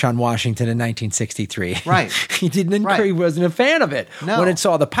March on Washington in 1963. Right. He didn't. Right. He wasn't a fan of it. No. When it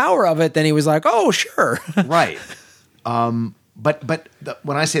saw the power of it, then he was like, "Oh, sure." Right. But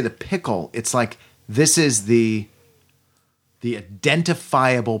when I say the pickle, it's like this is the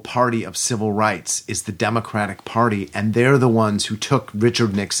identifiable party of civil rights is the Democratic Party, and they're the ones who took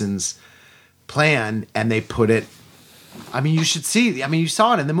Richard Nixon's plan and they put it. I mean, you should see. I mean, you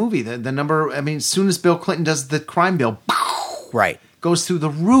saw it in the movie. The number. I mean, as soon as Bill Clinton does the crime bill, right, goes through the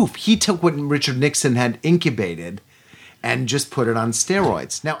roof. He took what Richard Nixon had incubated and just put it on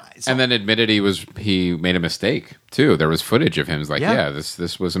steroids. Now, and then admitted he made a mistake too. There was footage of him. He's like,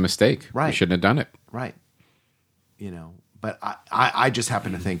 this was a mistake. Right, we shouldn't have done it. Right. But I just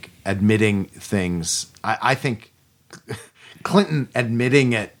happen to think admitting things. I think Clinton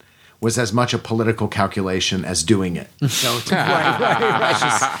admitting it was as much a political calculation as doing it. So right.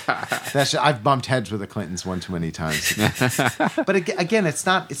 I've bumped heads with the Clintons one too many times. But again, it's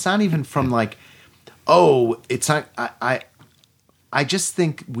not even from like, oh, it's not. I just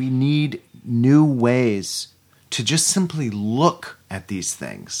think we need new ways to just simply look at these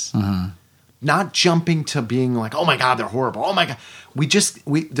things, not jumping to being like, oh my God, they're horrible. Oh my God,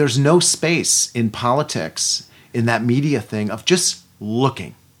 there's no space in politics in that media thing of just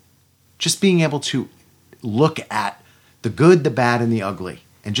looking. Just being able to look at the good, the bad, and the ugly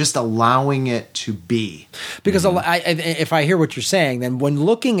and just allowing it to be. Because if I hear what you're saying, then when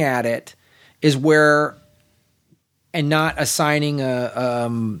looking at it is where, and not assigning a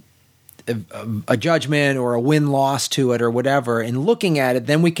judgment or a win-loss to it or whatever, and looking at it,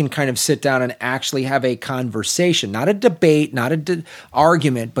 then we can kind of sit down and actually have a conversation, not a debate, not a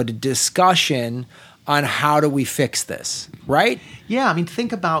argument, but a discussion on how do we fix this, right? Yeah, I mean,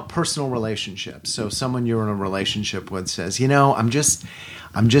 think about personal relationships. So someone you're in a relationship with says, I'm just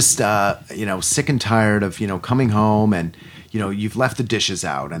sick and tired of, coming home and, you've left the dishes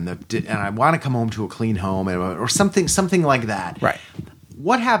out and I want to come home to a clean home or something like that. Right.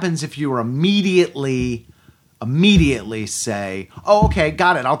 What happens if you immediately say, "Oh, okay,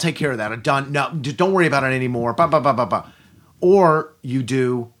 got it. I'll take care of that. I'm done. No, don't worry about it anymore." Bah, bah, bah, bah, bah. Or you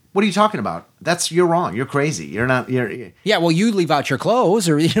do, "What are you talking about? You're wrong. You're crazy. You're not." Yeah, well, you leave out your clothes,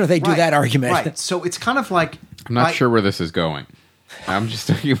 or they do that argument. Right. So it's kind of like I'm not sure where this is going. I'm just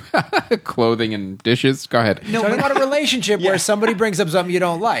talking about clothing and dishes. Go ahead. No, talking about a relationship where somebody brings up something you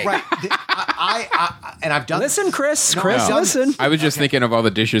don't like. Right. And I've done. Listen, Chris. Listen. I was just thinking of all the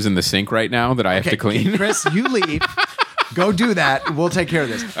dishes in the sink right now that I have to clean. Chris, you leave. Go do that. We'll take care of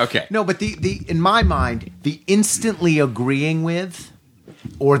this. Okay. No, but the in my mind, the instantly agreeing with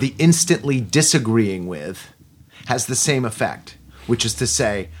or the instantly disagreeing with has the same effect, which is to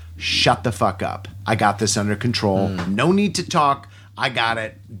say, shut the fuck up. I got this under control. No need to talk. I got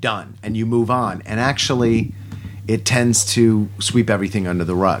it done. And you move on. And actually, it tends to sweep everything under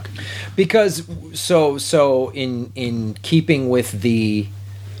the rug. Because so in keeping with the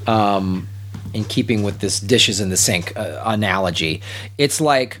in keeping with this dishes in the sink analogy, it's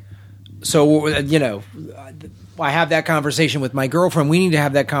like, I have that conversation with my girlfriend. We need to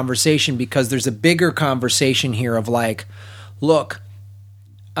have that conversation because there's a bigger conversation here of like, look,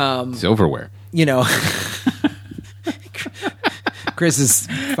 silverware. Chris is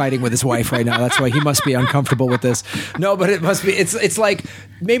fighting with his wife right now. That's why he must be uncomfortable with this. No, but it must be. It's like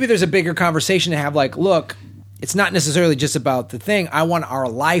maybe there's a bigger conversation to have. Like, look, it's not necessarily just about the thing. I want our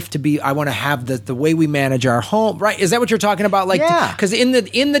life to be. I want to have the way we manage our home. Right? Is that what you're talking about? Like, yeah. Because in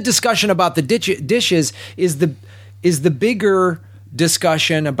the discussion about the dishes is the bigger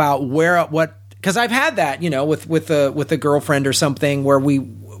discussion about what. Because I've had that, with a girlfriend or something where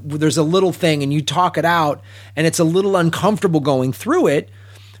there's a little thing and you talk it out and it's a little uncomfortable going through it,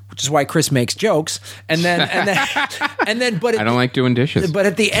 which is why Chris makes jokes. And then, but I don't like doing dishes. But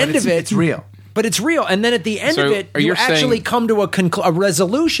at the end of it, it's real. But it's real. And then at the end of it, you actually come to a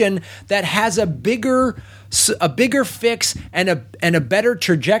resolution that has a bigger fix and a better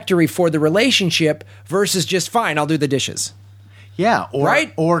trajectory for the relationship versus just fine, I'll do the dishes. Yeah,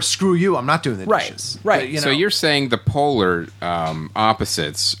 right? Or screw you, I'm not doing the dishes. Right. So you're saying the polar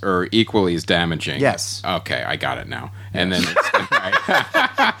opposites are equally as damaging. Yes. Okay, I got it now. And then you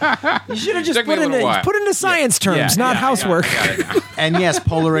should have just put into science terms, not housework. Got it now. And yes,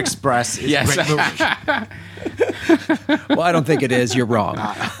 Polar Express is a great movie. Well, I don't think it is. You're wrong.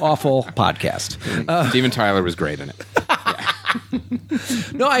 Awful podcast. Steven Tyler was great in it.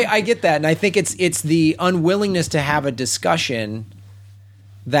 No, I get that, and I think it's the unwillingness to have a discussion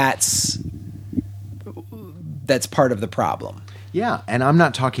that's part of the problem. Yeah, and I'm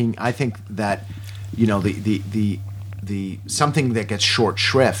not talking. I think that the something that gets short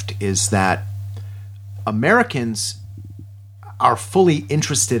shrift is that Americans are fully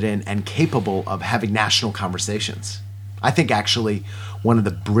interested in and capable of having national conversations. I think actually one of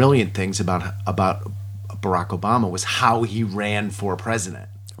the brilliant things about Barack Obama was how he ran for president.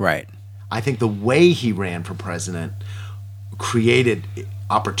 Right. I think the way he ran for president created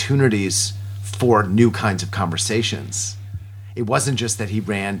opportunities for new kinds of conversations. It wasn't just that he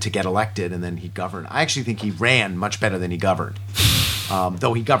ran to get elected and then he governed. I actually think he ran much better than he governed,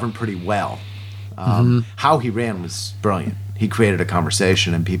 though he governed pretty well. How he ran was brilliant. He created a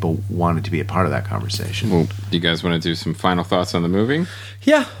conversation and people wanted to be a part of that conversation. Well, do you guys want to do some final thoughts on the movie?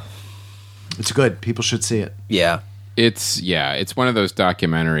 Yeah. It's good. People should see it. Yeah. It's one of those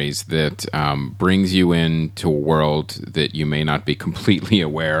documentaries that brings you into a world that you may not be completely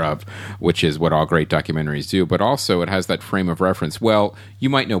aware of, which is what all great documentaries do. But also it has that frame of reference. Well,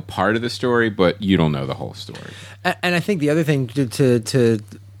 you might know part of the story, but you don't know the whole story. And I think the other thing to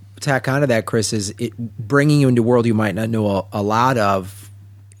tack onto that, Chris, is it bringing you into a world you might not know a lot of.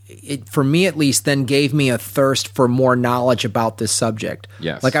 It, for me at least, then gave me a thirst for more knowledge about this subject.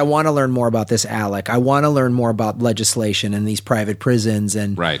 Yes. Like, I want to learn more about this ALEC. I want to learn more about legislation and these private prisons.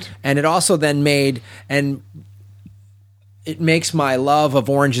 And right. And it also then made, and it makes my love of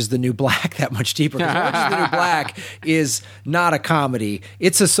Orange is the New Black that much deeper. Because Orange is the New Black is not a comedy.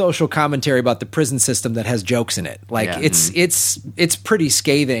 It's a social commentary about the prison system that has jokes in it. Like it's pretty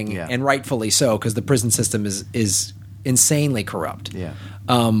scathing and rightfully so, because the prison system is insanely corrupt. Yeah.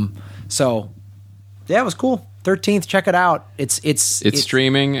 So yeah, it was cool. 13th, check it out. It's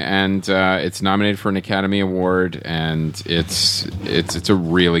streaming, and it's nominated for an Academy Award, and it's a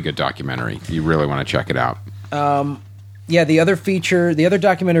really good documentary. You really want to check it out. Yeah, the other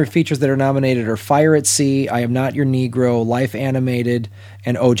documentary features that are nominated are Fire at Sea, I Am Not Your Negro, Life Animated,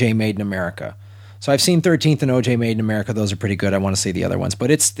 and OJ Made in America. So I've seen 13th and OJ Made in America. Those are pretty good. I want to see the other ones, but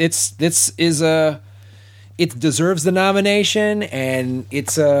it deserves the nomination, and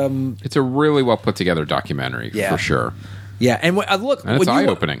it's a really well put together documentary for sure. Yeah, and look, and it's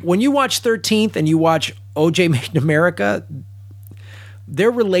eye-opening. When you watch 13th and you watch OJ Made in America,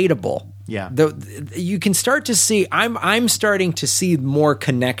 they're relatable. Yeah, you can start to see. I'm starting to see more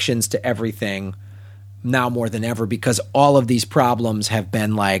connections to everything now more than ever, because all of these problems have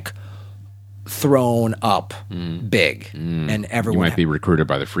been like thrown up big, and everyone you might be recruited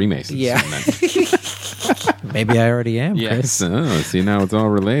by the Freemasons. Yeah, maybe I already am. Yes. Chris. Oh, see, now it's all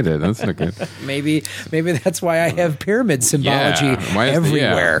related. That's not good. Maybe that's why I have pyramid symbology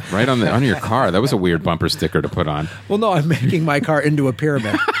everywhere. Right on your car. That was a weird bumper sticker to put on. Well, no, I'm making my car into a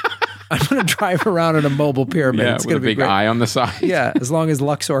pyramid. I'm going to drive around in a mobile pyramid. Yeah, it's with a big eye on the side. Yeah, as long as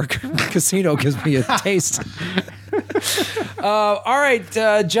Luxor Casino gives me a taste. All right,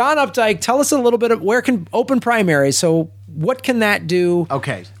 John Opdycke, tell us a little bit of where can Open Primaries. So what can that do?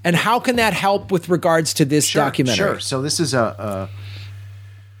 Okay. And how can that help with regards to this documentary? Sure. So this is we're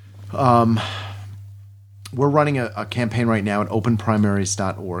running a campaign right now at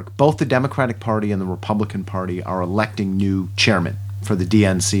openprimaries.org. Both the Democratic Party and the Republican Party are electing new chairmen for the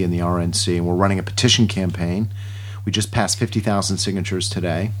DNC and the RNC, and we're running a petition campaign. We just passed 50,000 signatures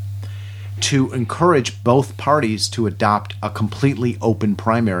today to encourage both parties to adopt a completely open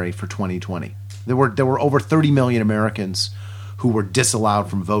primary for 2020. There were over 30 million Americans who were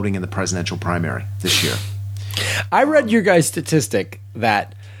disallowed from voting in the presidential primary this year. I read your guys' statistic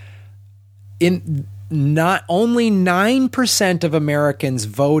that not only 9% of Americans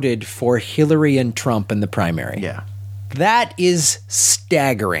voted for Hillary and Trump in the primary. Yeah. That is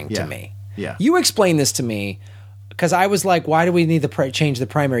staggering to me. Yeah. You explained this to me because I was like, why do we need to change the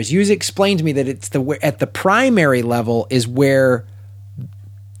primaries? You explained to me that it's at the primary level is where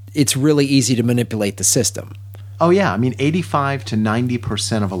it's really easy to manipulate the system. Oh, yeah. I mean, 85 to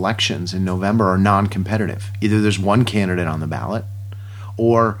 90% of elections in November are non-competitive. Either there's one candidate on the ballot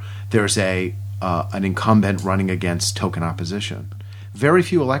or there's an incumbent running against token opposition. Very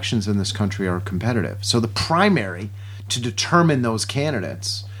few elections in this country are competitive. So the primary to determine those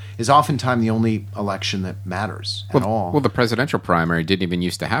candidates is oftentimes the only election that matters at all. Well, the presidential primary didn't even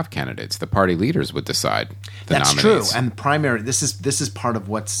used to have candidates. The party leaders would decide the That's nominees. True. And the primary, this is part of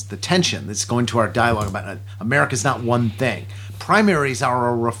what's the tension that's going to our dialogue about America's not one thing. Primaries are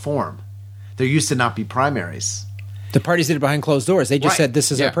a reform. There used to not be primaries. The parties did it behind closed doors. They just said, this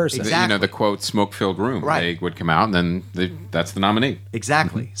is our person. Exactly. The quote, smoke-filled room. Right. They would come out, and then that's the nominee.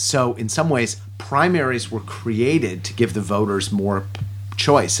 Exactly. Mm-hmm. So in some ways, primaries were created to give the voters more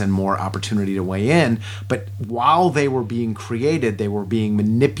choice and more opportunity to weigh in. But while they were being created, they were being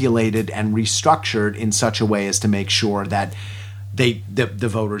manipulated and restructured in such a way as to make sure that the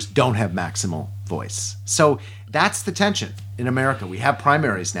voters don't have maximal voice. So that's the tension in America. We have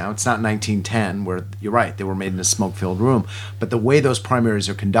primaries now. It's not 1910 where, you're right, they were made in a smoke-filled room. But the way those primaries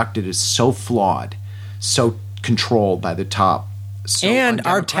are conducted is so flawed, so controlled by the top. So and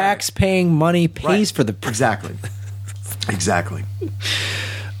our tax-paying money pays for the... Exactly. Exactly.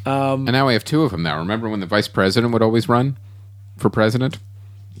 And now we have two of them now. Remember when the vice president would always run for president?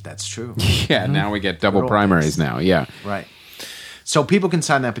 That's true. Yeah, now we get double primaries now. Yeah. Right. So people can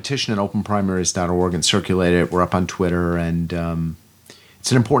sign that petition at openprimaries.org and circulate it. We're up on Twitter, and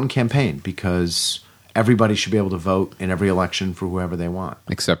it's an important campaign because everybody should be able to vote in every election for whoever they want.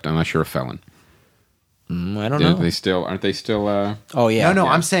 Except unless you're a felon. I don't know. Aren't they still? Oh, yeah. No,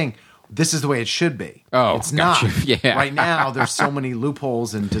 yeah. I'm saying this is the way it should be. Oh, it's gotcha. not. Yeah. Right now, there's so many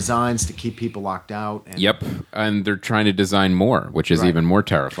loopholes and designs to keep people locked out. And Yep, and they're trying to design more, which is even more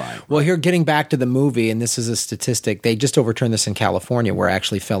terrifying. Well, here, getting back to the movie, and this is a statistic, they just overturned this in California where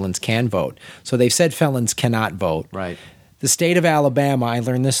actually felons can vote. So they've said felons cannot vote. Right. The state of Alabama, I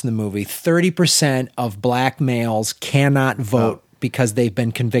learned this in the movie, 30% of black males cannot vote because they've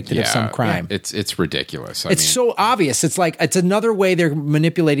been convicted of some crime. It's ridiculous. It's so obvious. It's like it's another way they're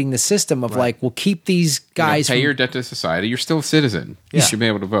manipulating the system of like, we'll keep these guys. Pay your debt to society. You're still a citizen. You should be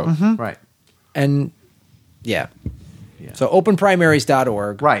able to vote. Right. And yeah. Yeah. So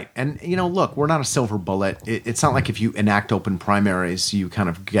openprimaries.org. Right. And, look, we're not a silver bullet. It's not like if you enact open primaries, you kind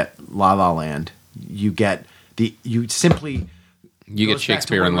of get La La Land. You get Shakespeare in Love. You get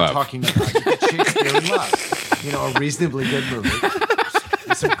Shakespeare in Love. A reasonably good movie.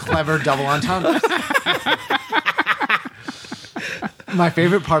 With some clever double entendres. My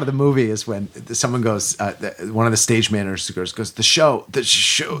favorite part of the movie is when someone goes, one of the stage managers goes, the show,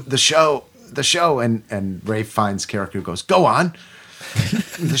 and Ray Fiennes' character goes, go on.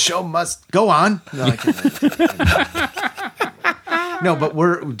 The show must go on. No, but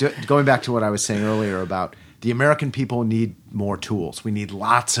we're going back to what I was saying earlier about the American people need more tools. We need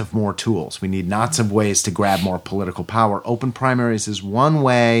lots of more tools. We need lots of ways to grab more political power. Open primaries is one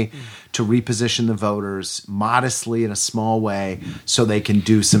way to reposition the voters modestly in a small way so they can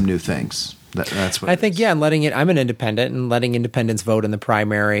do some new things. That's what I think. Yeah, and I'm an independent, and letting independents vote in the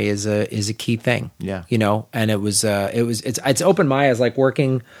primary is a key thing. Yeah, and it's opened my eyes, like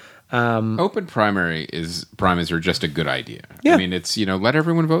working. Open primaries are just a good idea. Yeah. I mean, it's, let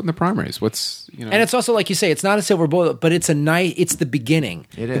everyone vote in the primaries. And it's also, like you say, it's not a silver bullet, but it's it's the beginning.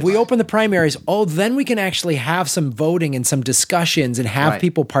 It is. If we open the primaries, then we can actually have some voting and some discussions and have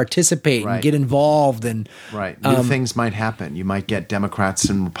people participate and get involved. And new things might happen. You might get Democrats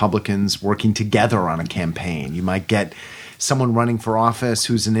and Republicans working together on a campaign. You might get someone running for office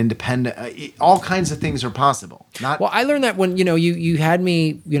who's an independent. All kinds of things are possible. Well, I learned that when you had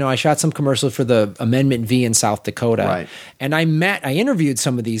me. I shot some commercials for the Amendment V in South Dakota, and I interviewed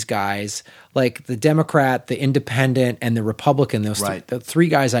some of these guys, like the Democrat, the Independent, and the Republican. Those the three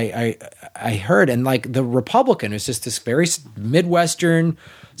guys I heard, and like the Republican is just this very Midwestern,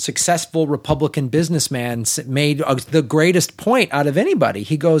 successful Republican businessman made the greatest point out of anybody.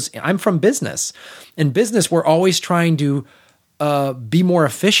 He goes, I'm from business. In business, we're always trying to be more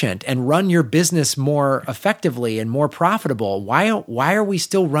efficient and run your business more effectively and more profitable. Why are we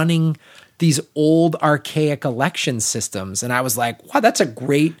still running these old archaic election systems? And I was like, wow, that's a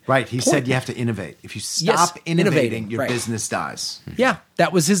great Right. He said you have to innovate. If you stop innovating, your right. business dies. Yeah,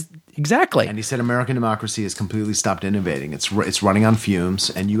 that was his exactly. And he said American democracy has completely stopped innovating. It's running on fumes,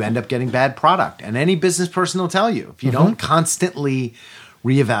 and you end up getting bad product. And any business person will tell you, if you don't constantly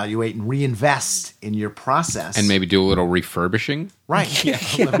reevaluate and reinvest in your process. And maybe do a little refurbishing. Right. Yeah.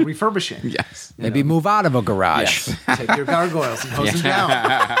 A little refurbishing. Yes. Maybe move out of a garage. Yes. Take your gargoyles and hose them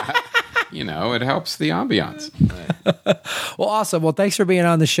down. It helps the ambiance. Well, awesome. Well, thanks for being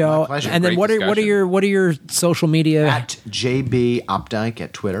on the show. My pleasure. And then what are your social media? At JB Opdycke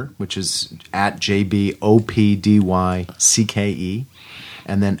at Twitter, which is at JBOPDYCKE,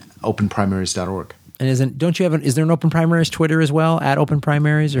 and then openprimaries.org. And is there an Open Primaries Twitter as well, at Open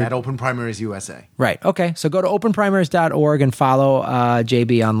Primaries? Or? At Open Primaries USA. Right. Okay. So go to openprimaries.org and follow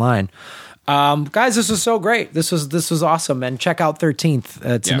JB online. Guys, this was so great. This was awesome. And check out 13th.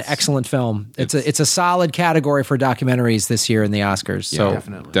 It's an excellent film. It's a solid category for documentaries this year in the Oscars. So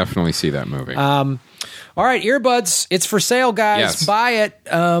definitely see that movie. All right, earbuds. It's for sale, guys. Yes. Buy it.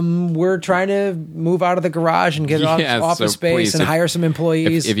 We're trying to move out of the garage and get office space please, and hire some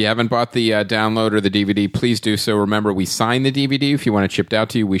employees. If you haven't bought the download or the DVD, please do so. Remember, we sign the DVD. If you want it shipped out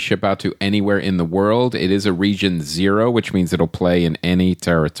to you, we ship out to anywhere in the world. It is a region 0, which means it'll play in any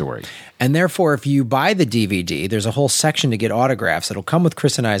territory. And therefore, if you buy the DVD, there's a whole section to get autographs. It'll come with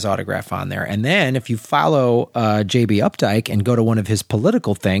Chris and I's autograph on there. And then if you follow JB Opdycke and go to one of his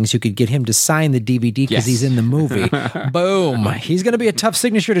political things, you could get him to sign the DVD because he's in the movie. Boom. He's going to be a tough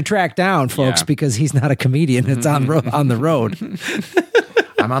signature to track down, folks, because he's not a comedian. It's on the road.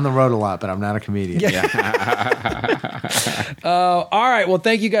 I'm on the road a lot, but I'm not a comedian. All right. Well,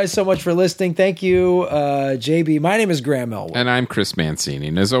 thank you guys so much for listening. Thank you, JB. My name is Graham Elwood. And I'm Chris Mancini.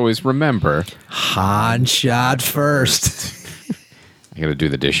 And as always, remember... Han shot first. I got to do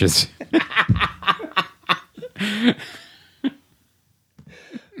the dishes.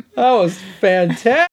 That was fantastic.